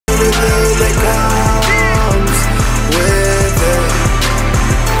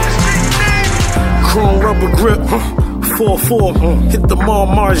rubber grip, 4-4. Hit the Mall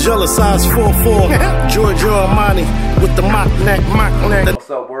Margiela size 4-4. Giorgio Armani with the mock neck. What's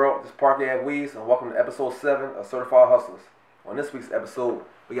up, world? This is Ave Weeze, and welcome to episode 7 of Certified Hustlers. On this week's episode,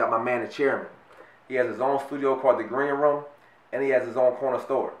 we got my man, the chairman. He has his own studio called the Green Room, and he has his own corner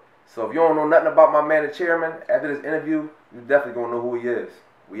store. So if you don't know nothing about my man, the chairman, after this interview, you definitely gonna know who he is.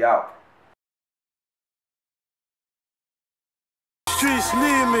 We out. Streets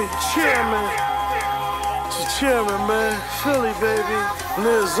need me, chairman. It's the chairman, man. Philly, baby.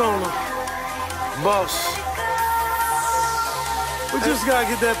 Arizona. Boss. We just gotta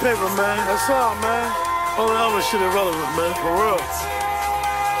get that paper, man. That's all, man. All the other shit irrelevant, man. For real.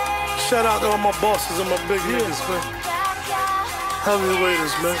 Shout out to all my bosses and my big niggas, man.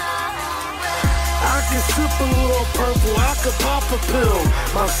 Heavyweights, man. I can sip a little purple, I could pop a pill.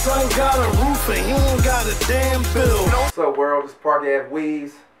 My son got a roof and he ain't got a damn bill. What's up, world? This is Ave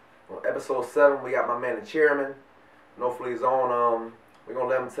Weeze. On episode 7, we got my man, the chairman. And hopefully he's on. We're gonna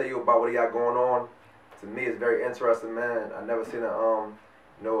let him tell you about what he got going on. To me, it's very interesting, man. I never seen a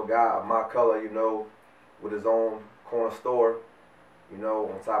a guy of my color, with his own corner store.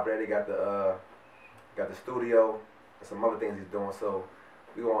 On top of that, he got the studio and some other things he's doing. So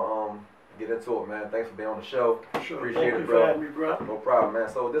we gonna get into it, man. Thanks for being on the show. Sure. Appreciate Thank it, you for having me, bro. No problem, man.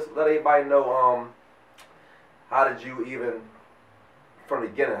 So just let everybody know, how did you even, from the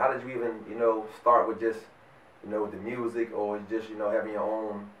beginning, how did you even, start with just, with the music, or just, having your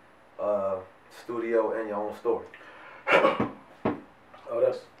own studio and your own store? Oh,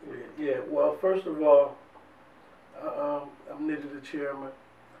 that's, yeah. Well, first of all, I'm Nitti, the chairman.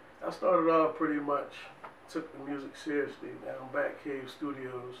 I started off pretty much, took the music seriously down Back Cave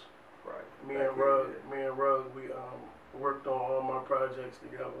Studios. Right. Me and Rug, we worked on all my projects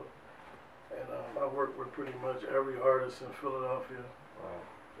together, and I worked with pretty much every artist in Philadelphia.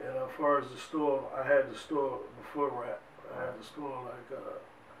 Wow. And as far as the store, I had the store before rap. I had the store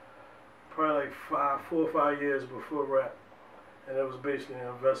probably like 4 or 5 years before rap, and it was basically an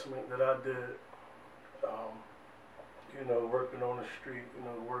investment that I did. Working on the street,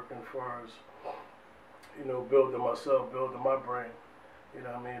 working as far as building myself, building my brain.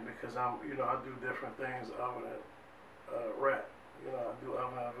 Because I do different things other than rap. I do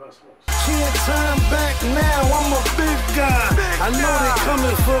other investments. Can't turn back now, I'm a big guy. I know they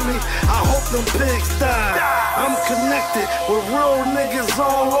coming for me, I hope them pigs die. I'm connected with real niggas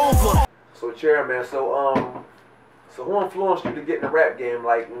all over. So chairman, so who influenced you to get in the rap game?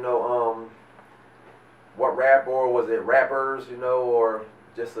 Like, what rapper, or was it rappers, or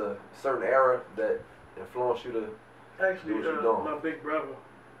just a certain era that influenced you to Actually, my big brother.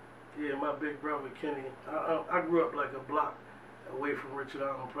 Yeah, my big brother, Kenny. I grew up like a block away from Richard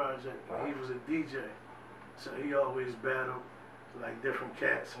Allen Project. He was a DJ. So he always battled like different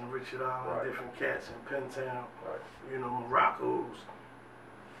cats in Richard Allen, different cats in Pentown, Morocco's,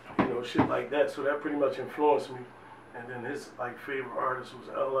 shit like that. So that pretty much influenced me. And then his favorite artist was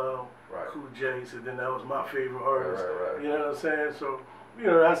LL, Cool J. So then that was my favorite artist. You know what I'm saying? So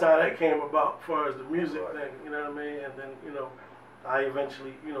that's how that came about as far as the music thing, you know what I mean? And then, I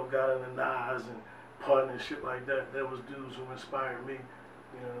eventually, got into Nas and Pun and shit like that. That was dudes who inspired me,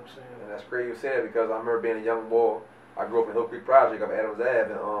 you know what I'm saying? And that's great you said that, because I remember being a young boy. I grew up in Hill Creek Project up Adams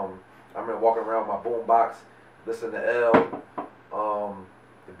Ave, and I remember walking around with my boom box, listening to L,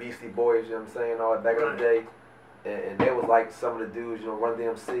 the Beastie Boys, you know what I'm saying, all that back in the day. And they was like some of the dudes, Run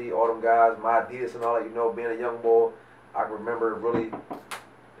DMC, all them guys, my Adidas and all that, being a young boy. I remember really,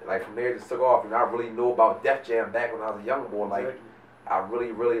 from there it just took off, and I really knew about Def Jam back when I was a young boy. I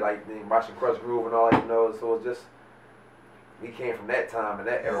really watching Crush Groove and all that, so it's just, we came from that time and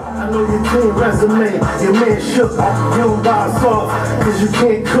that era. I know your clean resume, your man shook, you don't buy soft, cause you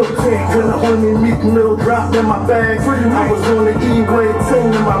can't cook. When the homie Meek Mill dropped in my bag, I was on the E-way,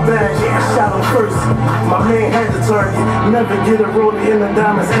 10 in my bag. I shot him first, my man had the target. Never get a roller in the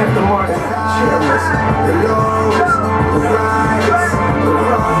diamonds aftermarket. Cheers, the lows, the rise, the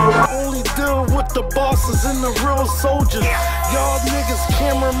road. Only deal with the bosses and the real soldiers. Y'all niggas,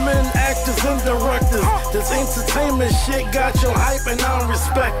 cameramen, actors, and directors. This entertainment shit got your hype and I don't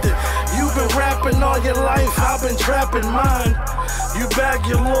respect it. You've been rapping all your life, I've been trapping mine. You bag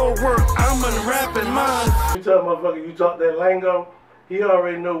your little work, I'm unwrapping mine. You tell a motherfucker you talk that lingo, he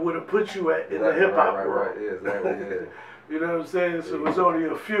already know where to put you at in the hip-hop world. Yeah, exactly, yeah. You know what I'm saying? So it's only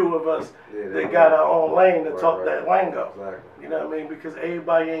a few of us that got our own lane to talk that lingo. Exactly. You know what I mean? Because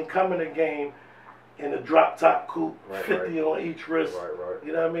everybody ain't coming to game in a drop top coupe, 50 on each wrist.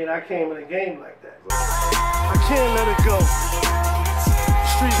 You know what I mean? I came in the game like that. I can't let it go.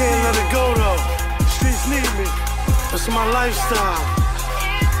 Streets can't let it go though. Streets need me. It's my lifestyle.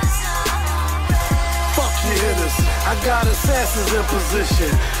 Fuck you hitters. I got assassins in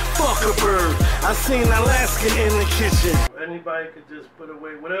position. Fuck a bird. I seen Alaska in the kitchen. Anybody could just put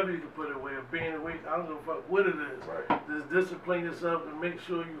away whatever you can put away. If being away, I don't give a fuck what it is. Right. Just discipline yourself and make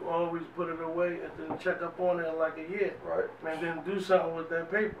sure you always put it away and then check up on it in like a year. Right. And then do something with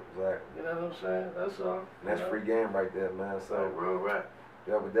that paper. Exactly. You know what I'm saying? That's all. And that's free game right there, man. So, real rap.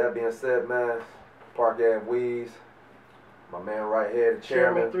 Yeah, with that being said, man, Park Ave Weeze, my man right here, the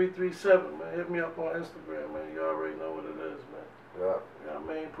chairman. 337, man. Hit me up on Instagram, man. You already know what it is, man. Yeah. Yeah,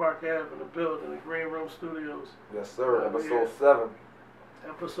 main Park Ave in the building, the Green Room Studios. Yes, sir. Episode 7.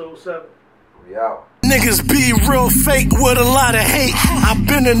 Episode 7. We out. Niggas be real fake with a lot of hate. I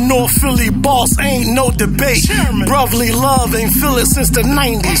been a North Philly boss, ain't no debate. Brotherly love, ain't feel it since the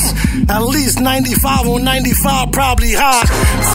 90s. At least 95 or 95, probably high.